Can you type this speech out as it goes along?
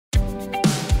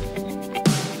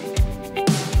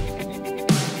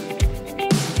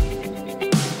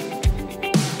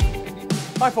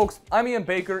Hi folks, I'm Ian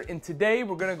Baker, and today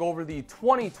we're going to go over the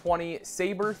 2020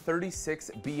 Sabre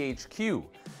 36BHQ.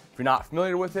 If you're not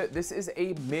familiar with it, this is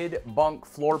a mid-bunk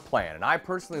floor plan, and I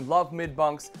personally love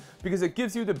mid-bunks because it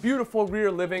gives you the beautiful rear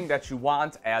living that you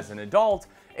want as an adult,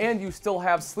 and you still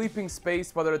have sleeping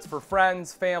space, whether it's for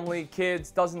friends, family, kids,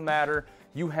 doesn't matter.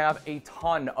 You have a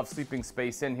ton of sleeping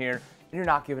space in here, and you're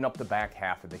not giving up the back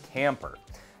half of the camper.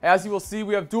 As you will see,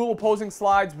 we have dual opposing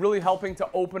slides, really helping to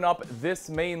open up this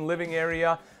main living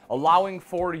area, allowing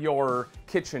for your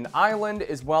kitchen island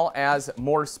as well as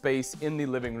more space in the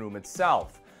living room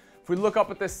itself. If we look up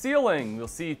at the ceiling, you'll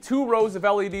see 2 rows of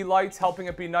LED lights helping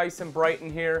it be nice and bright in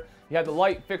here. You have the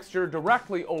light fixture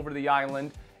directly over the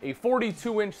island, a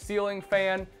 42-inch ceiling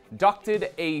fan,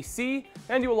 ducted AC,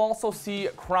 and you will also see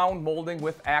crown molding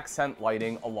with accent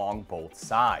lighting along both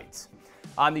sides.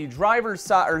 On the driver's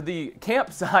side, or the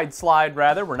campside slide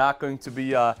rather, we're not going to be,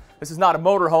 this is not a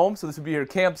motorhome, so this would be your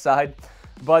campside,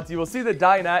 but you will see the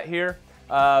dinette here.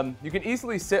 You can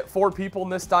easily sit 4 people in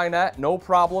this dinette, no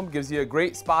problem, gives you a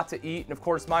great spot to eat, and of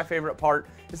course my favorite part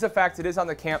is the fact it is on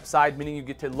the campside, meaning you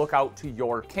get to look out to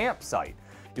your campsite.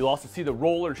 You'll also see the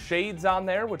roller shades on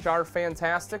there, which are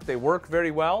fantastic. They work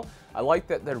very well. I like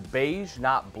that they're beige,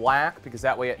 not black, because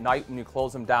that way at night when you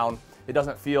close them down, it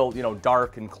doesn't feel,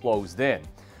 dark and closed in.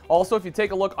 Also, if you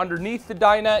take a look underneath the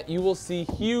dinette, you will see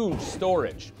huge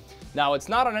storage. Now, it's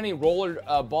not on any roller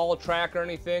ball track or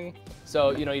anything,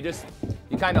 so you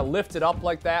kind of lift it up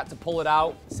like that to pull it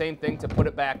out. Same thing to put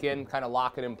it back in, kind of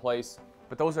lock it in place.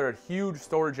 But those are huge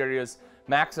storage areas,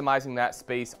 maximizing that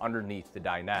space underneath the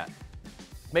dinette.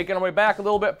 Making our way back a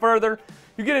little bit further,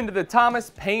 you get into the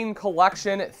Thomas Paine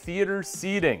Collection theater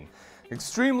seating.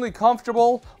 Extremely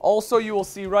comfortable. Also, you will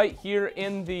see right here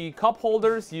in the cup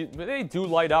holders, they do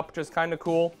light up, just kind of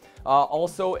cool.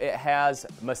 Also, it has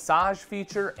massage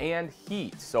feature and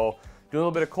heat. So, do a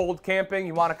little bit of cold camping,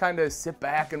 you want to kind of sit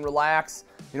back and relax,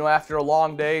 after a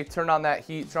long day, turn on that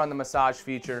heat, turn on the massage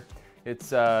feature.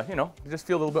 It's, you just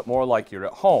feel a little bit more like you're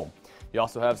at home. You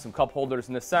also have some cup holders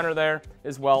in the center there,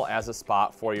 as well as a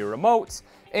spot for your remotes.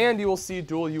 And you will see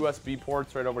dual USB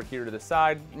ports right over here to the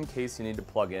side in case you need to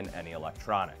plug in any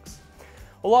electronics.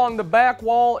 Along the back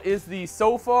wall is the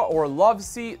sofa or love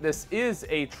seat. This is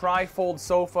a tri-fold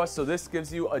sofa, so this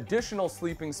gives you additional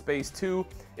sleeping space too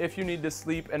if you need to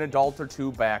sleep an adult or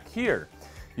 2 back here.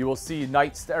 You will see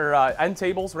end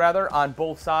tables rather on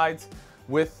both sides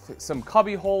with some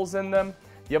cubby holes in them.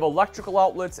 You have electrical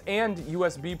outlets and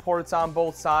USB ports on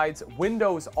both sides,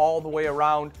 windows all the way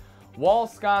around, wall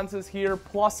sconces here,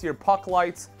 plus your puck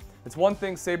lights. It's one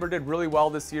thing Sabre did really well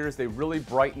this year is they really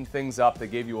brightened things up. They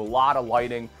gave you a lot of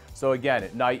lighting, so again,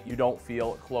 at night you don't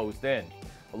feel closed in.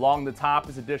 Along the top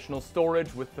is additional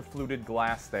storage with the fluted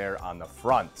glass there on the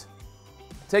front.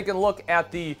 Taking a look at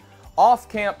the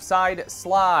off-camp side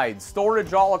slide,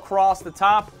 storage all across the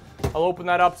top. I'll open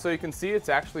that up so you can see it's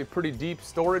actually pretty deep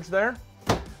storage there.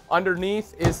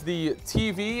 Underneath is the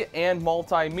TV and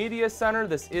multimedia center.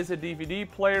 This is a DVD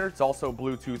player. It's also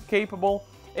Bluetooth capable.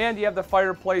 And you have the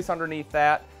fireplace underneath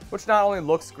that, which not only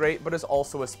looks great, but is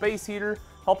also a space heater,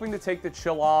 helping to take the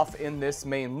chill off in this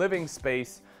main living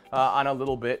space on a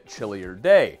little bit chillier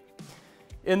day.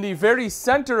 In the very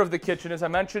center of the kitchen, as I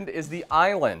mentioned, is the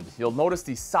island. You'll notice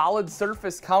the solid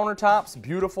surface countertops,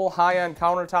 beautiful high-end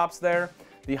countertops there.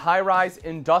 The high-rise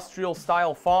industrial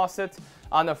style faucet.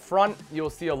 On the front, you'll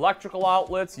see electrical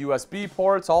outlets, USB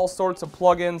ports, all sorts of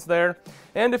plug-ins there.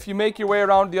 And if you make your way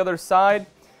around the other side,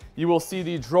 you will see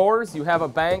the drawers. You have a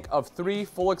bank of 3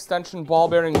 full extension ball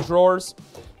bearing drawers,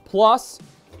 plus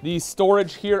the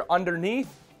storage here underneath,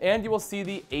 and you will see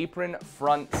the apron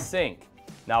front sink.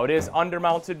 Now it is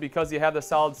undermounted because you have the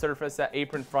solid surface. That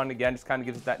apron front, again, just kind of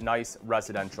gives it that nice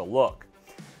residential look.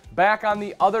 Back on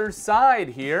the other side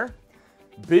here,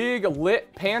 big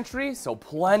lit pantry, so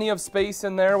plenty of space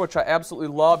in there, which I absolutely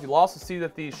love. You'll also see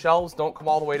that these shelves don't come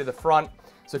all the way to the front,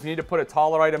 so if you need to put a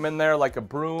taller item in there, like a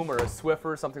broom or a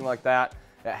Swiffer, something like that,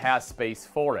 it has space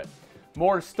for it.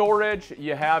 More storage,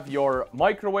 you have your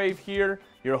microwave here,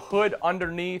 your hood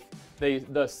underneath,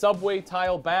 the subway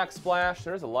tile backsplash.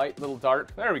 There's a light, little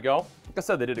dark. There we go. Like I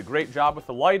said, they did a great job with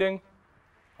the lighting.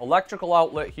 Electrical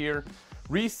outlet here,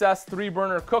 recessed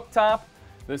 3-burner cooktop.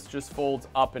 This just folds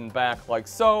up and back like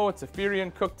so. It's a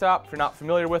Furion cooktop if you're not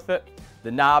familiar with it. The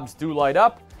knobs do light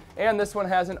up, and this one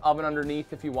has an oven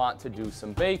underneath if you want to do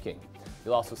some baking.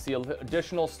 You'll also see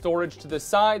additional storage to the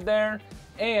side there,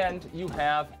 and you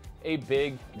have a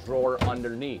big drawer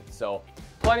underneath. So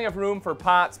plenty of room for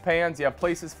pots, pans. You have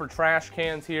places for trash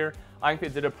cans here. I think they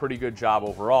did a pretty good job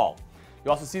overall. You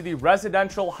also see the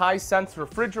residential high-sense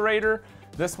refrigerator.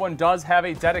 This one does have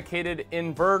a dedicated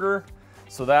inverter.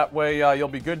 So that way you'll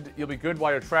be good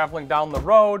while you're traveling down the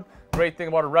road. Great thing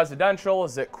about a residential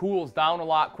is it cools down a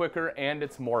lot quicker and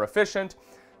it's more efficient.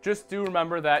 Just do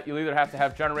remember that you'll either have to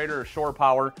have generator or shore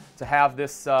power to have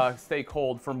this stay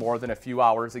cold for more than a few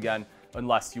hours, again,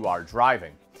 unless you are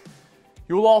driving.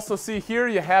 You will also see here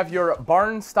you have your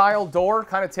barn style door,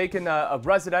 kind of taking a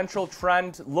residential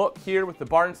trend look here with the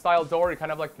barn style door. You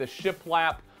kind of like the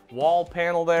shiplap wall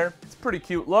panel there. It's a pretty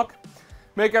cute look.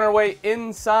 Making our way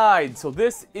inside. So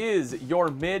this is your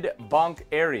mid bunk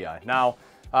area. Now,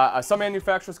 some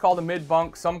manufacturers call it a mid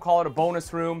bunk, some call it a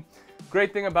bonus room.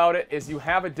 Great thing about it is you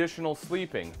have additional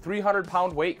sleeping.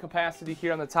 300-pound weight capacity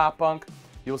here on the top bunk.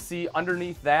 You'll see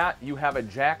underneath that you have a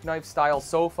jackknife style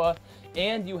sofa,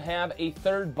 and you have a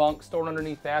third bunk stored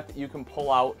underneath that you can pull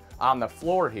out on the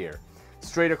floor here.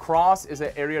 Straight across is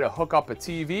an area to hook up a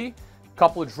TV, a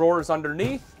couple of drawers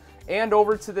underneath, and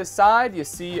over to this side you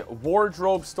see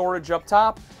wardrobe storage up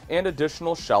top and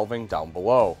additional shelving down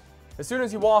below. As soon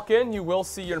as you walk in, you will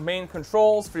see your main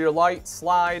controls for your light,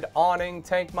 slide, awning,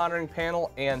 tank monitoring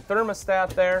panel, and thermostat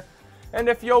there. And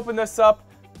if you open this up,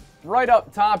 right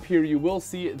up top here, you will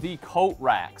see the coat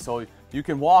rack. So you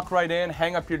can walk right in,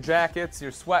 hang up your jackets,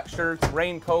 your sweatshirts,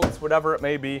 raincoats, whatever it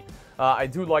may be. I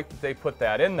do like that they put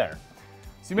that in there.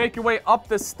 So you make your way up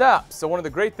the steps. So one of the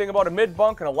great things about a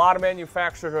mid-bunk, and a lot of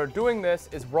manufacturers are doing this,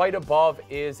 is right above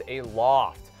is a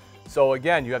loft. So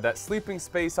again, you have that sleeping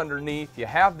space underneath, you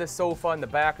have this sofa in the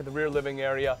back of the rear living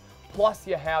area, plus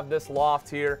you have this loft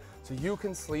here, so you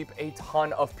can sleep a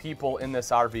ton of people in this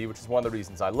RV, which is one of the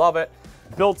reasons I love it.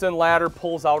 Built-in ladder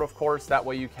pulls out, of course, that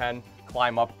way you can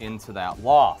climb up into that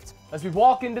loft. As we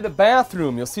walk into the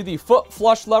bathroom, you'll see the foot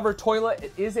flush lever toilet.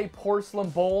 It is a porcelain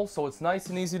bowl, so it's nice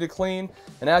and easy to clean.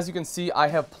 And as you can see, I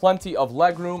have plenty of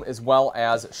leg room as well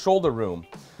as shoulder room.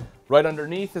 Right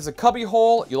underneath is a cubby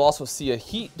hole. You'll also see a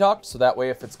heat duct, so that way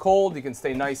if it's cold, you can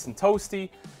stay nice and toasty.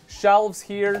 Shelves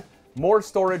here, more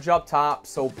storage up top,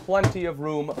 so plenty of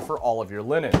room for all of your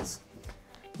linens.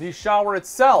 The shower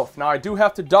itself, now I do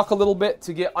have to duck a little bit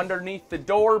to get underneath the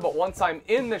door, but once I'm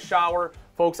in the shower,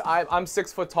 folks, I'm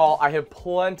 6 foot tall. I have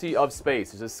plenty of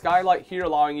space. There's a skylight here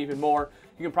allowing even more.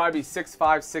 You can probably be 6'5",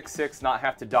 6'6", not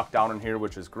have to duck down in here,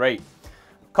 which is great.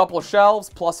 Couple of shelves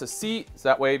plus a seat, so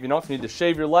that way, if you need to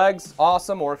shave your legs,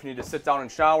 awesome, or if you need to sit down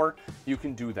and shower, you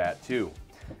can do that too.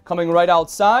 Coming right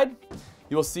outside,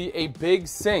 you will see a big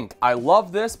sink. I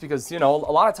love this because, a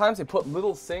lot of times they put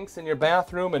little sinks in your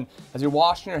bathroom, and as you're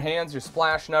washing your hands, you're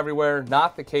splashing everywhere.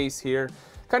 Not the case here.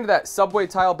 Kind of that subway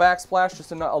tile backsplash,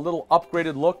 just a little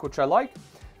upgraded look, which I like.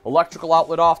 Electrical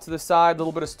outlet off to the side, a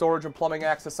little bit of storage and plumbing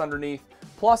access underneath,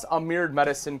 plus a mirrored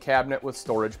medicine cabinet with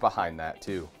storage behind that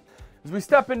too. As we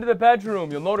step into the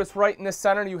bedroom, you'll notice right in the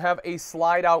center you have a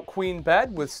slide-out queen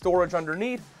bed with storage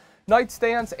underneath,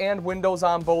 nightstands and windows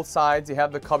on both sides. You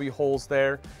have the cubby holes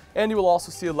there, and you will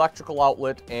also see electrical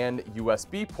outlet and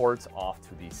USB ports off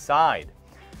to the side.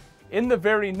 In the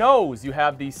very nose, you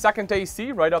have the second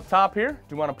AC right up top here.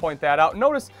 Do want to point that out.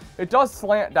 Notice it does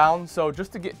slant down, so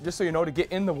just so you know, to get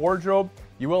in the wardrobe,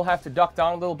 you will have to duck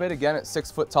down a little bit. Again, at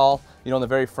 6 foot tall, in the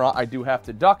very front, I do have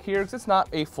to duck here because it's not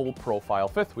a full profile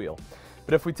fifth wheel.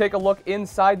 But if we take a look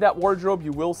inside that wardrobe,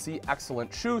 you will see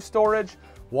excellent shoe storage,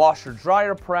 washer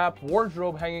dryer prep,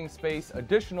 wardrobe hanging space,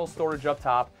 additional storage up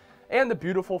top, and the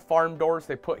beautiful farm doors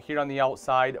they put here on the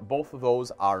outside. Both of those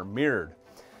are mirrored.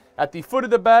 At the foot of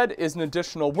the bed is an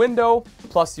additional window,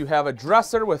 plus you have a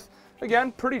dresser with,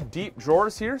 again, pretty deep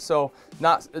drawers here. So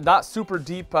not super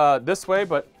deep this way,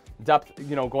 but depth,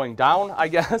 going down, I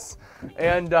guess.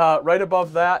 And right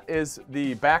above that is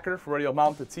the backer for where you'll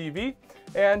mount the TV.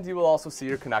 And you will also see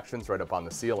your connections right up on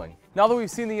the ceiling. Now that we've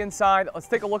seen the inside, let's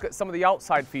take a look at some of the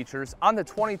outside features on the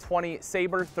 2020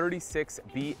 Sabre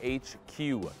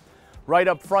 36BHQ. Right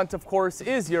up front, of course,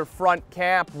 is your front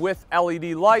cap with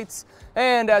LED lights.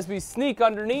 And as we sneak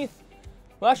underneath,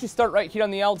 we'll actually start right here on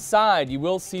the outside. You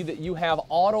will see that you have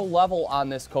auto level on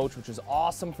this coach, which is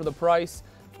awesome for the price.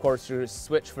 Of course, your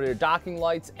switch for your docking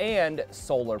lights and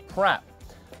solar prep.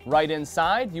 Right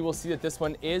inside, you will see that this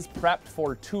one is prepped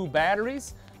for 2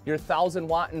 batteries. Your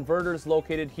 1000-watt inverter is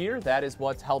located here. That is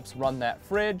what helps run that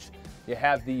fridge. You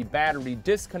have the battery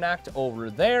disconnect over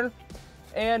there.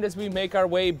 And as we make our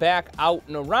way back out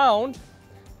and around,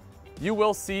 you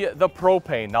will see the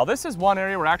propane. Now, this is one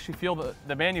area where I actually feel that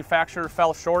the manufacturer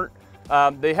fell short.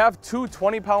 They have 2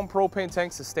 20-pound propane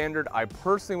tanks as standard. I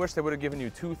personally wish they would have given you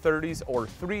 2 30s or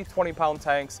 3 20-pound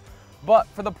tanks. But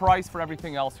for the price, for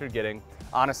everything else you're getting,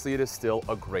 honestly, it is still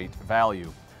a great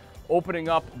value. Opening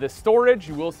up the storage,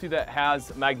 you will see that it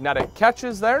has magnetic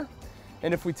catches there.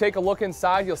 And if we take a look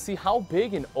inside, you'll see how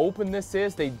big and open this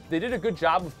is. They did a good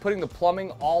job of putting the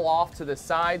plumbing all off to the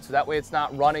side, so that way it's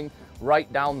not running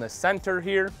right down the center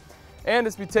here. And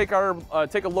as we take a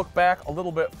look back a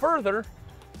little bit further,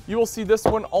 you will see this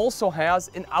one also has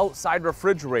an outside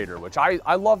refrigerator, which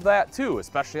I love that too,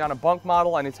 especially on a bunk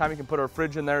model. Anytime you can put a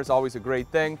fridge in there is always a great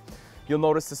thing. You'll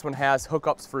notice this one has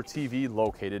hookups for TV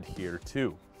located here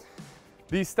too.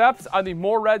 These steps are the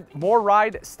More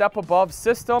Ride Step Above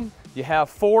system. You have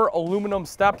 4 aluminum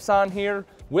steps on here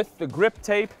with the grip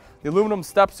tape. The aluminum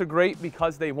steps are great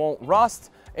because they won't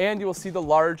rust, and you will see the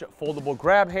large foldable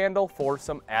grab handle for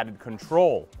some added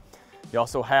control. You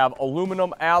also have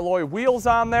aluminum alloy wheels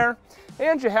on there,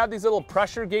 and you have these little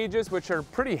pressure gauges, which are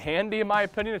pretty handy in my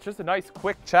opinion. It's just a nice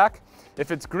quick check.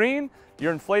 If it's green,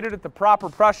 you're inflated at the proper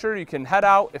pressure, you can head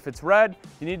out. If it's red,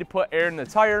 you need to put air in the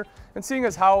tire. And seeing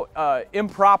as how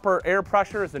improper air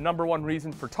pressure is the #1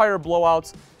 reason for tire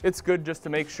blowouts, it's good just to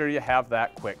make sure you have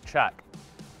that quick check.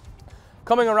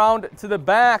 Coming around to the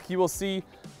back, you will see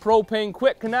propane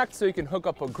quick connect, so you can hook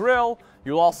up a grill.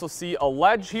 You'll also see a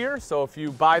ledge here, so if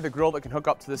you buy the grill that can hook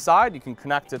up to the side, you can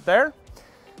connect it there.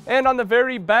 And on the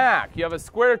very back, you have a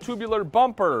square tubular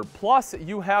bumper, plus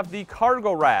you have the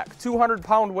cargo rack,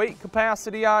 200-pound weight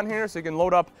capacity on here, so you can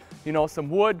load up, some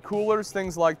wood, coolers,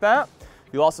 things like that.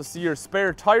 You'll also see your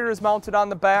spare tires mounted on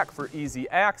the back for easy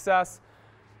access,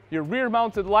 your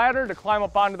rear-mounted ladder to climb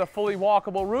up onto the fully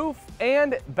walkable roof,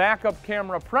 and backup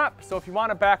camera prep. So if you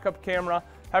want a backup camera,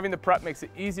 having the prep makes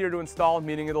it easier to install,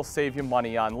 meaning it'll save you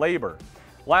money on labor.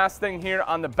 Last thing here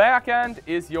on the back end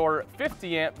is your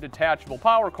 50-amp detachable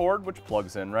power cord, which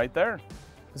plugs in right there.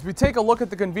 As we take a look at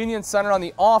the convenience center on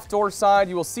the off-door side,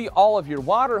 you will see all of your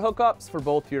water hookups for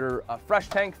both your fresh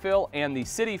tank fill and the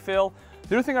city fill.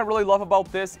 The other thing I really love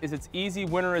about this is its easy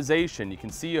winterization. You can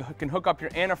see you can hook up your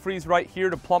antifreeze right here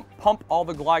to pump all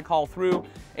the glycol through,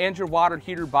 and your water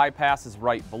heater bypasses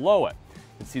right below it.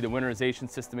 You can see the winterization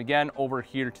system again over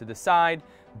here to the side,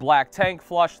 black tank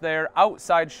flush there,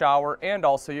 outside shower, and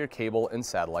also your cable and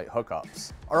satellite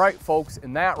hookups. All right, folks,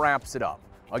 and that wraps it up.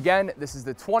 Again, this is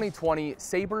the 2020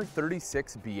 Sabre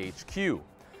 36BHQ.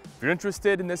 If you're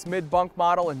interested in this mid-bunk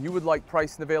model and you would like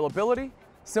price and availability,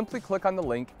 simply click on the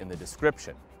link in the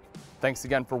description. Thanks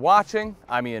again for watching.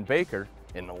 I'm Ian Baker,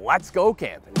 and let's go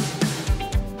camping.